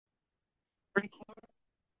Hi,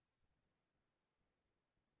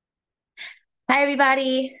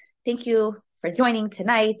 everybody. Thank you for joining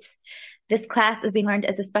tonight. This class is being learned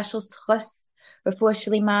as a special schus refuah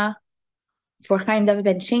shlema for Chaim David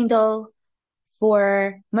ben Shendel,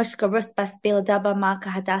 for Mushka Rus bas Bela Daba Malka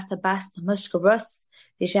Hadassah bas Mushka Rus.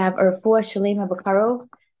 They should have a refuah shlema b'karov.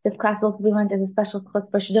 This class will also be learned as a special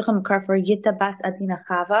schus for Shidduchim Makar for Yita bas Adina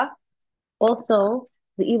Chava. Also,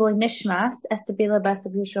 the Eloi Nishmas, Esther Bela Bas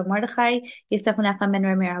of Yeshua Mordechai, Yitzchak Menachem ben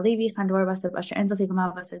Rameir Levi, Chandor Bas of Asher Enzel,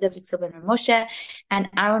 Figamal Bas of David ben Moshe, and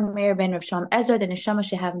Aaron Meir ben Rav Shalom Ezra, the Neshama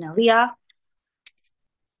should have an Aliyah.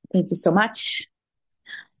 Thank you so much.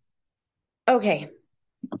 Okay,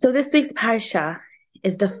 so this week's Parsha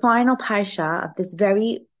is the final Parsha of this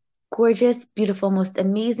very gorgeous, beautiful, most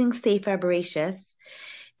amazing Sefer Bereshis.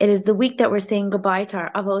 It is the week that we're saying goodbye to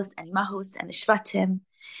our Avos and Imahos and the Shvatim,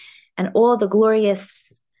 and all the glorious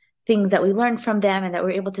things that we learned from them and that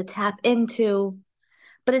we're able to tap into.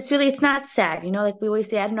 But it's not sad, like we always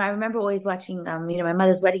say. I don't know, I remember always watching, my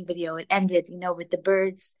mother's wedding video. It ended, with the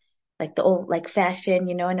birds, like the old, like fashion,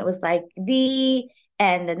 and it was like the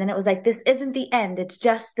end. And then it was like, this isn't the end. It's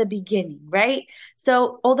just the beginning, right?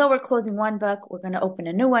 So although we're closing one book, we're going to open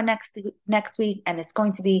a new one next week, and it's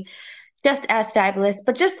going to be just as fabulous.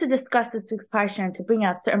 But just to discuss this week's parsha and to bring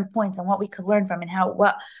out certain points on what we could learn from and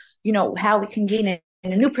how we can gain it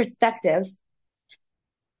in a new perspective.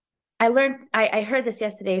 I heard this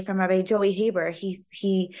yesterday from Rabbi Joey Haber. He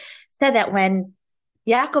said that when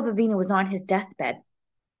Yaakov Avinu was on his deathbed,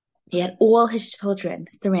 he had all his children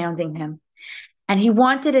surrounding him, and he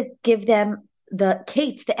wanted to give them the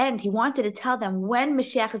end. He wanted to tell them when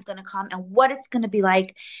Mashiach is going to come and what it's going to be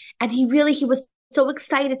like. And he was so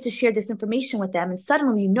excited to share this information with them. And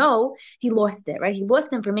suddenly, he lost it, right? He lost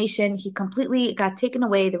the information. He completely got taken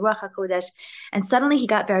away, the Ruach HaKodesh. And suddenly he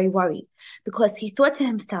got very worried because he thought to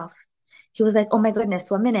himself, he was like, oh my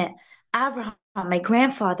goodness, 1 minute. Avraham, my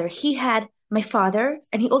grandfather, he had my father,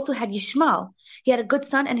 and he also had Yishmael. He had a good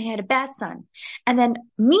son and he had a bad son. And then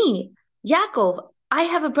me, Yaakov, I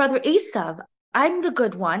have a brother Esav. I'm the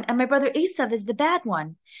good one, and my brother Esav is the bad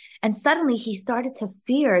one. And suddenly he started to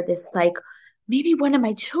fear this, like, maybe one of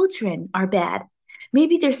my children are bad.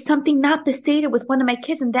 Maybe there's something not beseder with one of my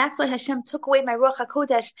kids, and that's why Hashem took away my Ruach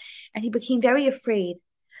HaKodesh. And he became very afraid.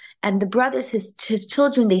 And the brothers, his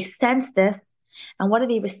children, they sensed this. And what did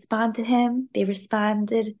they respond to him? They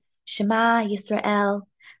responded, Shema Yisrael,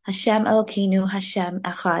 Hashem Elokeinu, Hashem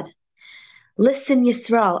Echad. Listen,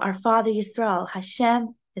 Yisrael, our Father Yisrael.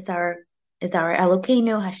 Hashem is our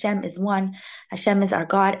Elokeinu. Hashem is one. Hashem is our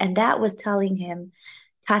God. And that was telling him,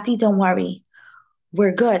 Tati, don't worry.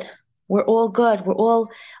 We're good. We're all good. We're all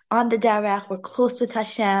on the derech. We're close with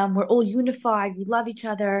Hashem. We're all unified. We love each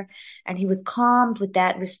other. And he was calmed with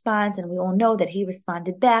that response. And we all know that he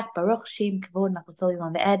responded back. Baruch Shem Kavod Machasol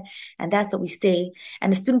Yom Ve'ed. And that's what we say.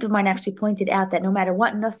 And a student of mine actually pointed out that no matter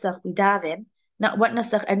what nusach we daven, not what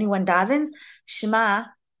nusach anyone davens, Shema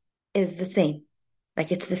is the same.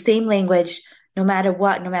 Like it's the same language, no matter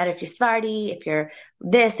what, no matter if you're Sephardi, if you're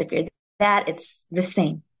this, if you're that, it's the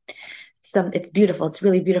same. It's beautiful. It's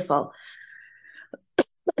really beautiful.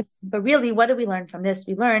 But really, what do we learn from this?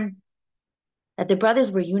 We learn that the brothers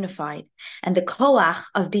were unified, and the koach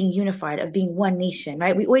of being unified, of being one nation,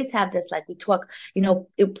 right? We always have this, like we talk,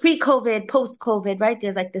 pre-COVID, post-COVID, right?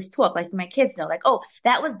 There's like this talk, like my kids know, like, oh,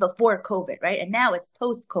 that was before COVID, right? And now it's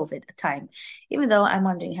post-COVID time. Even though I'm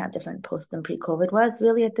wondering how different post and pre-COVID was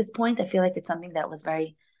really at this point. I feel like it's something that was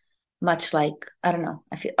very much like, I don't know,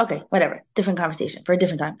 I feel, okay, whatever, different conversation for a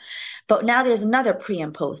different time. But now there's another pre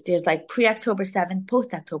and post. There's like pre-October 7th,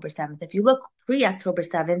 post-October 7th. If you look pre-October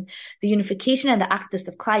 7th, the unification and the actus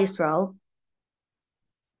of Klal Yisrael,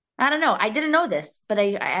 I don't know, I didn't know this, but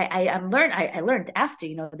I learned after,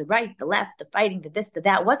 the right, the left, the fighting, the this, the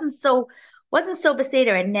that, wasn't so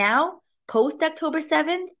beseder. And now, post-October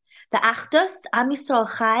 7th, the Achdus, Am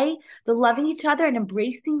Yisrael Chai, the loving each other and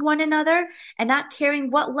embracing one another and not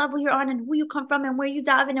caring what level you're on and who you come from and where you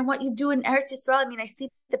daven and what you do in Eretz Yisrael. I mean, I see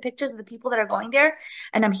the pictures of the people that are going there,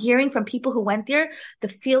 and I'm hearing from people who went there, the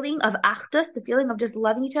feeling of Achdus, the feeling of just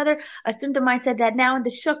loving each other. A student of mine said that now in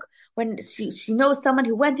the shuk, when she knows someone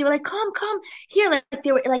who went, they were like, come here. Like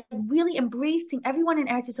they were like really embracing, everyone in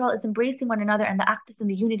Eretz Yisrael is embracing one another, and the Achdus and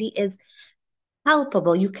the unity is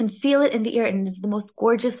palpable. You can feel it in the air, and it's the most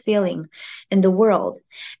gorgeous feeling in the world.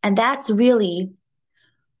 And that's really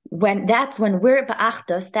when we're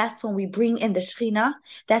ba'achdus, that's when we bring in the Shekhinah,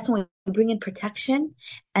 that's when we bring in protection,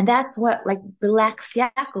 and that's what like relaxed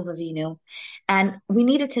Yaakov Avinu. And we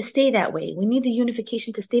need it to stay that way. We need the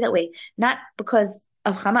unification to stay that way, not because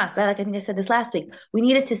of Hamas, right? Like I think I said this last week. We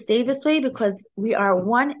needed to stay this way because we are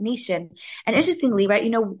one nation. And interestingly, right,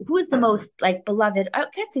 who is the most like beloved? I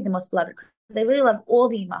can't say the most beloved because I really love all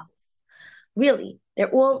the imams. Really. They're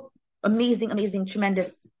all amazing, amazing,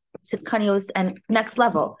 tremendous sitkanios and next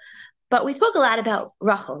level. But we talk a lot about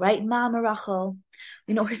Rachel, right? Mama Rachel.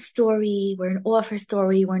 We know her story. We're in awe of her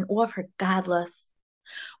story. We're in awe of her godless.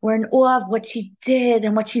 We're in awe of what she did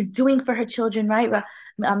and what she's doing for her children, right?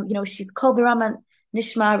 She's Kol Birama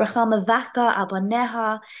Nishma Rachel Mavaka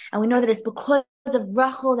Abaneha, and we know that it's because of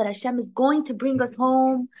Rachel that Hashem is going to bring us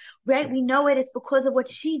home, right? We know it. It's because of what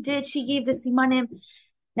she did. She gave the simanim.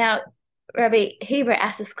 Now, Rabbi Haber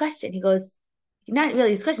asked this question. He goes, not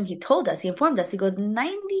really his question. He told us. He informed us. He goes,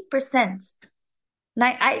 90%.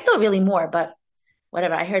 I thought really more, but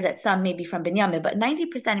whatever. I heard that some maybe from Binyamin, but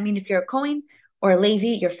 90%. I mean, if you're a Cohen or a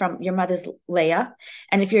Levi, you're from your mother's Leah.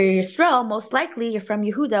 And if you're Yisrael, most likely you're from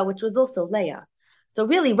Yehuda, which was also Leah. So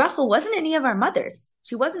really, Rachel wasn't any of our mothers.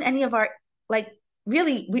 She wasn't any of our,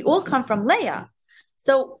 really, we all come from Leah.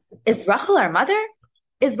 So is Rachel our mother?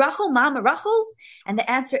 Is Rachel Mama Rachel? And the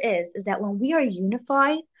answer is that when we are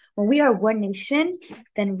unified, when we are one nation,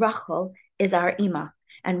 then Rachel is our Ima.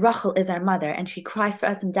 And Rachel is our mother, and she cries for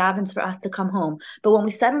us and davens for us to come home. But when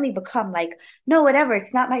we suddenly become like, no, whatever,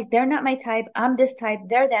 they're not my type, I'm this type,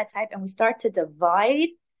 they're that type, and we start to divide,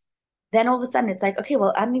 then all of a sudden it's like, okay,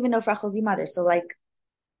 well, I don't even know if Rachel's your mother. So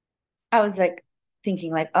I was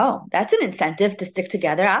thinking oh, that's an incentive to stick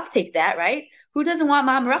together. I'll take that, right? Who doesn't want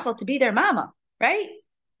Mama Rachel to be their mama, right?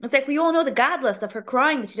 It's like we all know the godless of her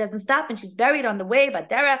crying that she doesn't stop and she's buried on the way by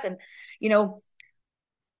Derech and,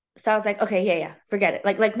 so I was like, okay, yeah, forget it.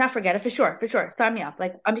 Not forget it, for sure. Sign me up.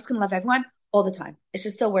 I'm just going to love everyone all the time. It's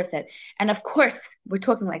just so worth it. And of course, we're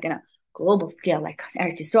talking in a global scale,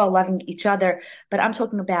 Eretz Yisrael loving each other. But I'm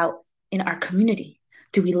talking about in our community.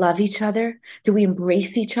 Do we love each other? Do we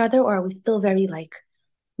embrace each other? Or are we still very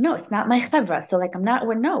no, it's not my chevra. So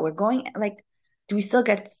we're going, do we still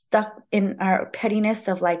get stuck in our pettiness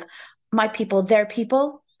of my people, their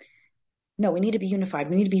people? No, we need to be unified.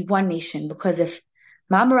 We need to be one nation because if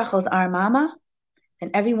Mama Rachel is our mama,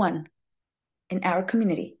 then everyone in our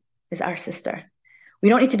community is our sister. We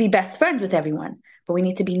don't need to be best friends with everyone, but we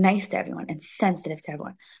need to be nice to everyone and sensitive to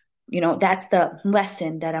everyone. That's the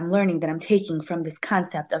lesson that I'm learning, that I'm taking from this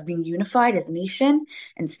concept of being unified as a nation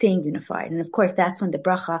and staying unified. And of course, that's when the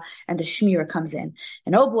bracha and the shmira comes in.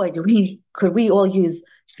 And oh boy, could we all use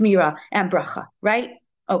shmira and bracha, right?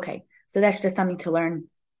 Okay. So that's just something to learn.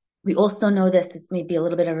 We also know this, it's maybe a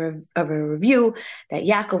little bit of a review, that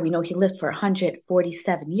Yaakov, we know he lived for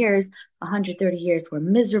 147 years, 130 years were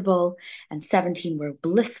miserable, and 17 were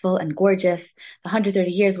blissful and gorgeous. The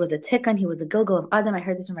 130 years was a tikkun, he was a Gilgal of Adam. I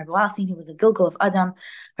heard this from Rabbi Wallerstein, he was a Gilgal of Adam,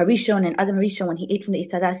 Harishon, and Adam Harishon, when he ate from the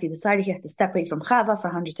Eitz he decided he has to separate from Chava for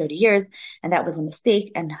 130 years, and that was a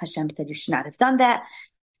mistake, and Hashem said, you should not have done that.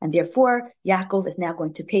 And therefore, Yaakov is now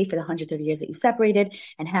going to pay for the 130 years that you separated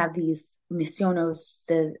and have these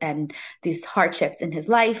nisyonos and these hardships in his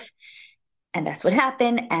life. And that's what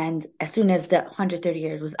happened. And as soon as the 130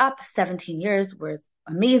 years was up, 17 years was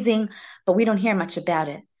amazing, but we don't hear much about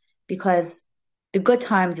it because the good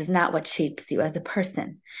times is not what shapes you as a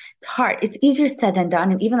person. It's hard. It's easier said than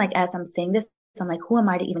done. And even as I'm saying this, I'm who am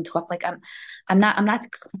I to even talk? I'm not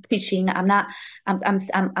preaching.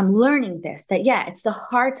 I'm learning this, that yeah, it's the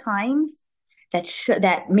hard times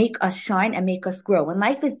that make us shine and make us grow. When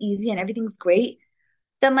life is easy and everything's great,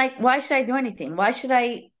 then why should I do anything? I'll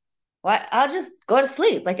just go to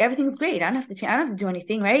sleep. Everything's great. I don't have to do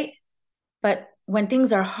anything, right? But when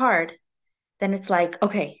things are hard, then it's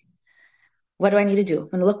okay, what do I need to do? I'm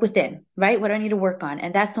going to look within, right? What do I need to work on?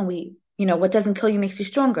 And that's when what doesn't kill you makes you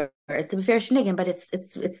stronger. It's a fair shenigin, but it's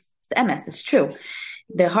MS. It's true.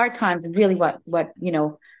 The hard times is really what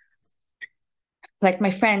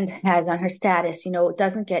my friend has on her status, it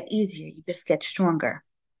doesn't get easier. You just get stronger.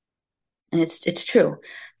 And it's true.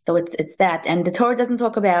 So it's that. And the Torah doesn't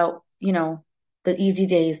talk about, the easy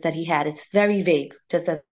days that he had. It's very vague. Just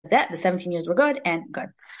as that, the 17 years were good and good.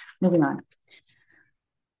 Moving on.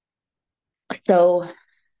 So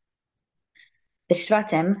the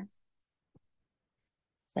Shvatim,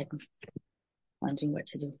 wondering what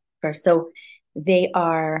to do first. So they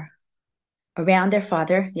are around their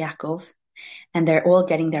father, Yaakov, and they're all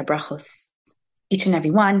getting their brachos. Each and every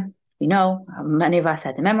one, we know, many of us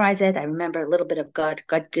had to memorize it. I remember a little bit of God,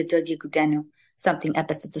 Gudenu, something,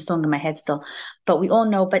 it's a song in my head still. But we all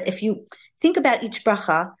know, but if you think about each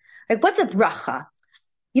bracha, what's a bracha?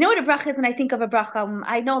 You know what a bracha is when I think of a bracha?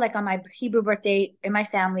 I know on my Hebrew birthday in my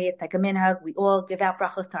family, it's a minhag. We all give out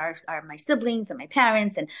brachos to my siblings and my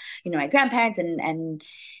parents and, my grandparents and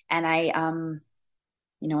I,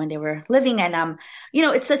 when they were living. And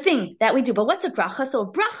it's a thing that we do. But what's a bracha? So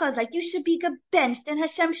a bracha is like you should be benched, and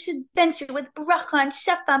Hashem should bench you with bracha and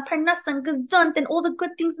shefa and parnasa and gesund and all the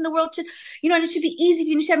good things in the world should, and it should be easy for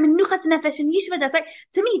you. You should have menuchas nefesh and yeshiva. That's like,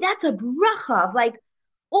 to me, that's a bracha of like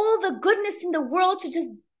all the goodness in the world should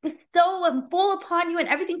just bestow and fall upon you, and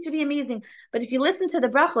everything should be amazing. But if you listen to the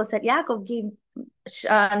brachos that Yaakov gave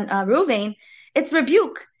Reuven, it's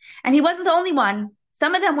rebuke. And he wasn't the only one.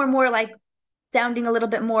 Some of them were more like sounding a little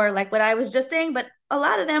bit more like what I was just saying, but a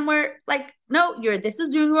lot of them were like, no, this is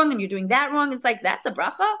doing wrong and you're doing that wrong. It's like, that's a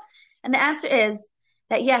bracha. And the answer is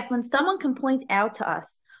that yes, when someone can point out to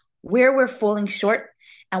us where we're falling short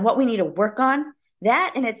and what we need to work on,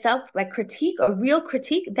 that in itself, like critique, a real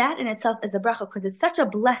critique, that in itself is a bracha, because it's such a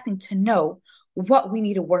blessing to know what we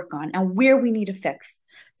need to work on and where we need to fix.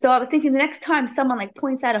 So I was thinking the next time someone like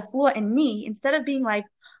points out a flaw in me, instead of being like,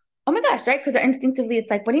 oh my gosh, right? Because instinctively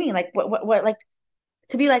it's like, what do you mean? Like, what, like,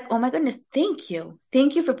 to be like, oh my goodness, thank you.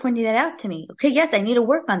 Thank you for pointing that out to me. Okay, yes, I need to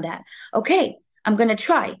work on that. Okay, I'm going to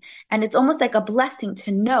try. And it's almost like a blessing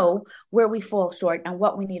to know where we fall short and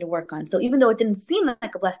what we need to work on. So even though it didn't seem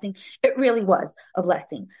like a blessing, it really was a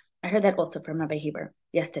blessing. I heard that also from Rabbi Heber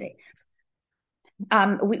yesterday.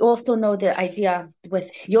 We also know the idea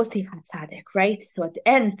with Yosef HaTzadik, right? So it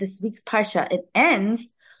ends, this week's Parsha, it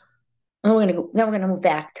ends, and we're going to move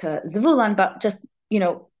back to Zevulun, but just,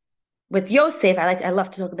 with Yosef, I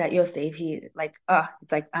love to talk about Yosef. He it's like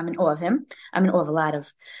I'm in awe of him. I'm in awe of a lot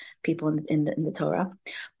of people in the Torah.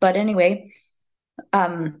 But anyway,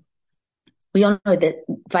 we all know that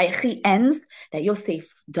Vayechi ends that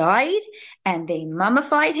Yosef died and they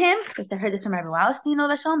mummified him. Because I heard this from Rabbi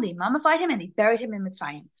Wallerstein, they mummified him and they buried him in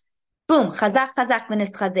Mitzrayim. Boom, chazak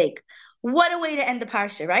v'nis chazek. What a way to end the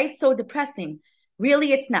parsha, right? So depressing.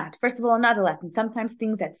 Really, it's not. First of all, another lesson. Sometimes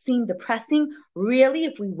things that seem depressing, really,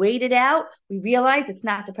 if we wait it out, we realize it's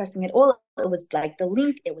not depressing at all. It was like the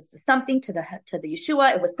link. It was something to the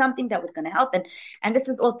Yeshua. It was something that was going to help. And this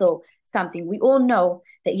is also something we all know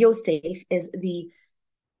that Yosef is the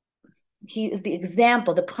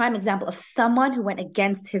example, the prime example of someone who went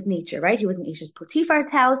against his nature, right? He was in Isha's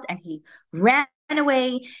Potiphar's house and he ran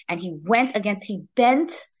away and he went against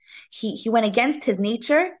his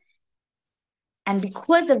nature. And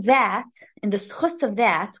because of that, in the schus of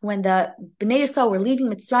that, when the Bnei Yisrael were leaving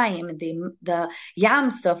Mitzrayim, the Yam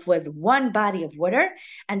Suf was one body of water,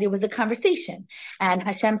 and there was a conversation. And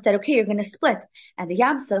Hashem said, okay, you're going to split. And the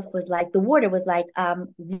Yam Suf was like, the water was like,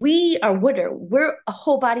 we are water. We're a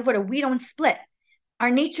whole body of water. We don't split. Our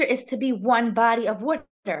nature is to be one body of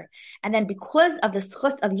water. And then because of the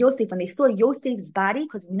schus of Yosef, when they saw Yosef's body,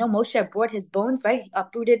 because we know Moshe brought his bones, right? He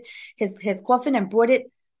uprooted his coffin and brought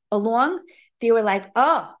it along. They were like,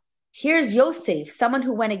 oh, here's Yosef, someone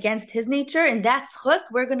who went against his nature, and that's chus.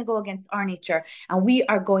 We're going to go against our nature, and we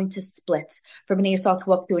are going to split for Bnei Yisrael to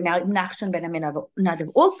walk through. Now, Nachshon ben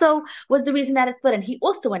Aminadav also was the reason that it split, and he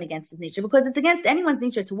also went against his nature, because it's against anyone's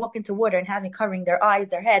nature to walk into water and having covering their eyes,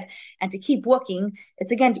 their head, and to keep walking.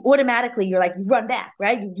 It's again, automatically, you're like, you run back,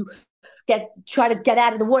 right? You try to get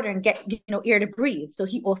out of the water and get, air to breathe. So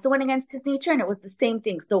he also went against his nature, and it was the same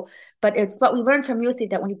thing. So, but it's what we learned from Yosef,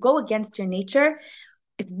 that when you go against your nature,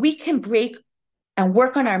 if we can break and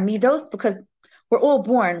work on our midos, because we're all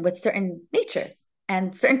born with certain natures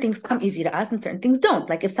and certain things come easy to us and certain things don't.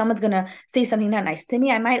 Like if someone's going to say something not nice to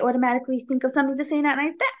me, I might automatically think of something to say not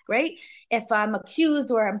nice back, right? If I'm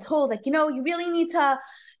accused or I'm told like, you really need to,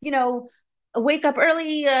 wake up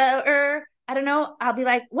early, or I don't know, I'll be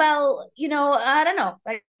like, well, I don't know.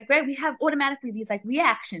 Like, right? We have automatically these like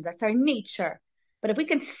reactions. That's our nature. But if we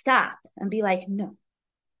can stop and be like, no,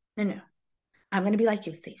 I'm going to be like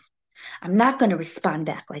Yosef. I'm not going to respond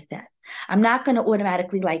back like that. I'm not going to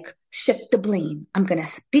automatically like shift the blame. I'm going to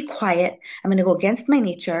be quiet. I'm going to go against my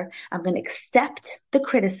nature. I'm going to accept the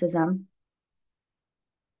criticism.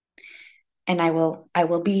 And I will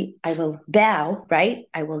bow, right?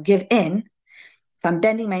 I will give in. If I'm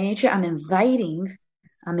bending my nature, I'm inviting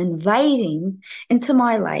into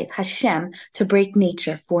my life Hashem to break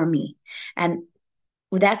nature for me. And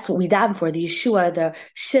that's what we daven for, the Yeshua, the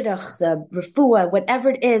Shidduch, the Refuah, whatever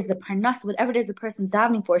it is, the Parnas, whatever it is the person's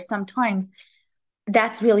davening for, sometimes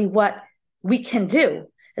that's really what we can do.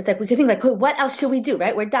 It's like we can think like, oh, what else should we do,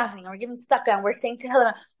 right? We're davening and we're giving tzedakah and we're saying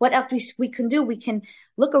Tehillim. What else we can do? We can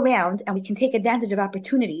look around and we can take advantage of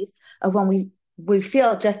opportunities of when we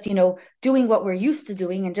feel just, doing what we're used to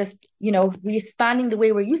doing and just, responding the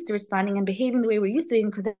way we're used to responding and behaving the way we're used to,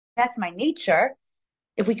 because that's my nature.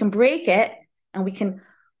 If we can break it and we can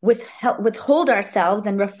withhold ourselves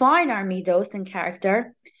and refine our midos and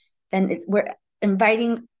character, then we're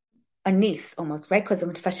inviting a niece almost, right? Because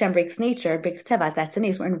when Hashem breaks nature, breaks teva, that's a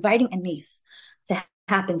niece. We're inviting a niece to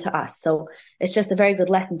happen to us. So it's just a very good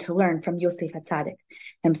lesson to learn from Yosef HaTzadik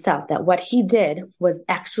himself, that what he did was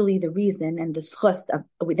actually the reason and the schus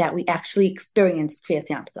that we actually experienced Kriyas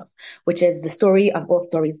Yamsuf, which is the story of all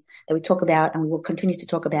stories that we talk about and we will continue to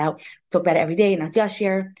talk about. Talk about it every day in As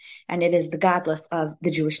Yashir, and it is the godless of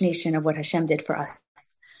the Jewish nation of what Hashem did for us.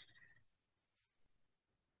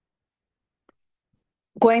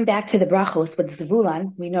 Going back to the brachos with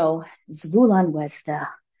Zvulun, we know Zvulun was the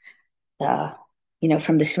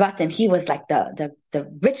from the Shvatim, he was like the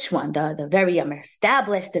rich one, the very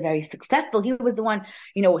established, the very successful. He was the one,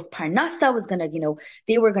 with Parnasa was gonna,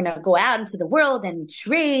 they were gonna go out into the world and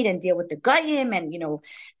trade and deal with the Goyim and,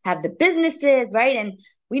 have the businesses, right? And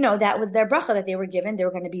we know that was their bracha that they were given. They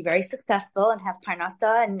were going to be very successful and have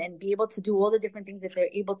Parnasa and be able to do all the different things that they're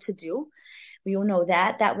able to do. We all know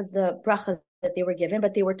that. That was the bracha that they were given,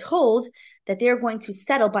 but they were told that they're going to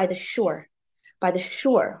settle by the shore.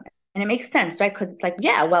 And it makes sense, right? Because it's like,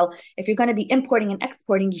 yeah, well, if you're going to be importing and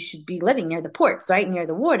exporting, you should be living near the ports, right? Near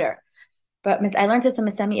the water. But I learned this from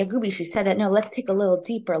Miss Sami Agubi. She said that, no, let's take a little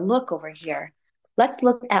deeper look over here. Let's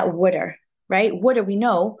look at water, right? Water, we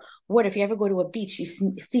know, water, if you ever go to a beach, you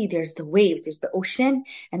see there's the waves, there's the ocean,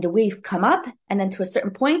 and the waves come up, and then to a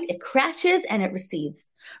certain point, it crashes and it recedes,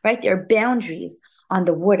 right? There are boundaries on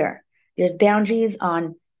the water. There's boundaries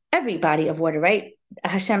on every body of water, right?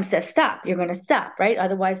 Hashem says, stop, you're going to stop, right?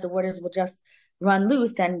 Otherwise, the waters will just run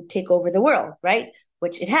loose and take over the world, right?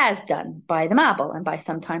 Which it has done by the Mabel and by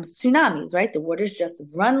sometimes tsunamis, right? The waters just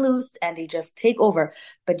run loose and they just take over.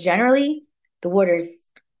 But generally, the waters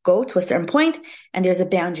go to a certain point and there's a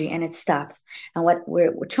boundary and it stops. And what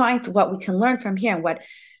we're trying to, what we can learn from here and what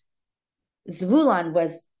Zvulun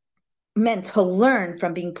was meant to learn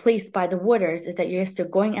from being placed by the waters is that you're still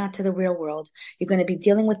going out to the real world. You're going to be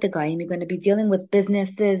dealing with the Goyim. You're going to be dealing with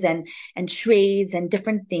businesses and trades and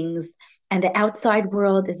different things. And the outside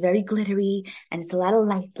world is very glittery and it's a lot of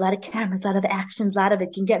lights, a lot of cameras, a lot of actions, a lot of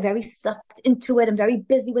it can get very sucked into it and very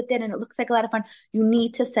busy with it. And it looks like a lot of fun. You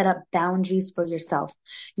need to set up boundaries for yourself.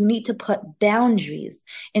 You need to put boundaries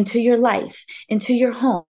into your life, into your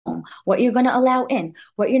home. What you're going to allow in,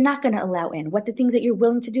 what you're not going to allow in, what the things that you're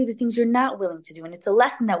willing to do, the things you're not willing to do. And it's a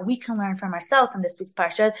lesson that we can learn from ourselves from this week's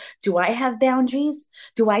Parsha. Do I have boundaries?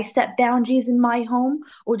 Do I set boundaries in my home?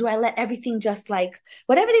 Or do I let everything just like,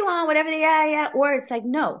 whatever they want, whatever they, yeah. Or it's like,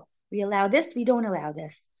 no, we allow this, we don't allow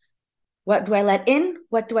this. What do I let in?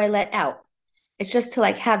 What do I let out? It's just to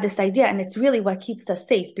like have this idea. And it's really what keeps us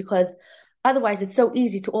safe because otherwise it's so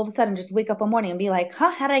easy to all of a sudden just wake up one morning and be like, how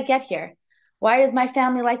did I get here? Why is my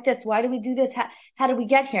family like this? Why do we do this? How did we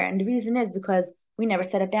get here? And the reason is because we never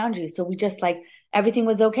set up boundaries. So we just like, everything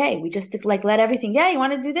was okay. We just like let everything, yeah, you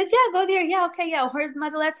want to do this? Yeah, go there. Yeah, okay, yeah. Her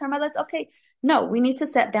mother, okay. No, we need to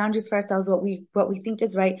set boundaries for ourselves, what we think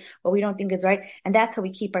is right, what we don't think is right. And that's how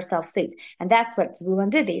we keep ourselves safe. And that's what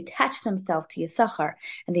Zvulun did. They attached themselves to Yisachar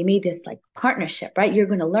and they made this like partnership, right? You're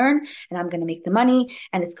going to learn and I'm going to make the money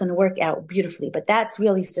and it's going to work out beautifully. But that's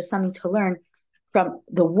really just something to learn from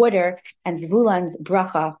the water and Zvulun's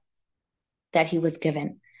bracha that he was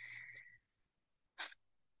given.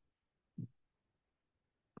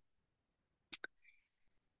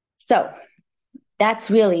 So that's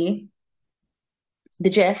really the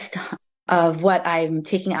gist of what I'm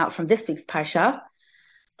taking out from this week's Parsha.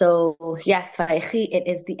 So yes, Vayechi, it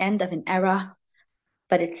is the end of an era,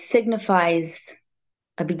 but it signifies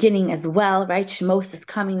a beginning as well, right? Shemos is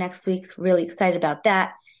coming next week. Really excited about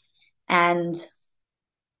that. And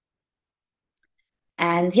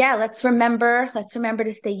yeah, let's remember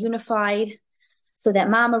to stay unified so that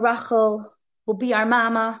Mama Rachel will be our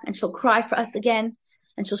mama and she'll cry for us again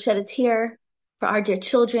and she'll shed a tear for our dear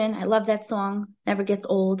children. I love that song. Never gets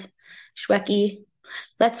old. Shweki.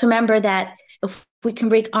 Let's remember that if we can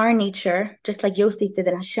break our nature, just like Yosef did,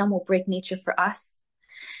 then Hashem will break nature for us.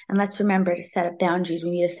 And let's remember to set up boundaries. We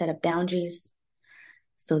need to set up boundaries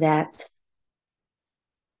so that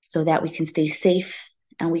we can stay safe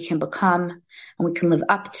and we can become and we can live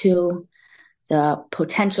up to the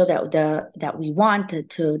potential that we want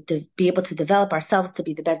to be able to develop ourselves, to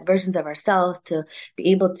be the best versions of ourselves, to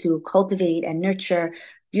be able to cultivate and nurture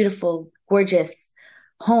beautiful, gorgeous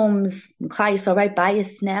homes, Klal Yisrael, right,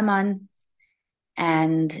 Bayis Ne'eman,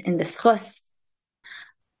 and in the schus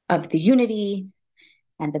of the unity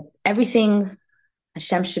and everything.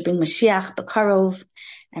 Hashem should bring Mashiach, Bakarov,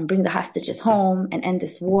 and bring the hostages home and end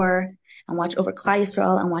this war and watch over Klal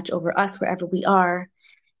Yisrael and watch over us wherever we are.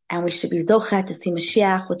 And we should be zochet to see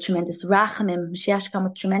Mashiach with tremendous rachamim. Mashiach should come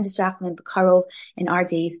with tremendous rachamim, Bakarov, in our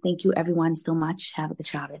days. Thank you everyone so much. Have a good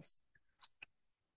Shabbos.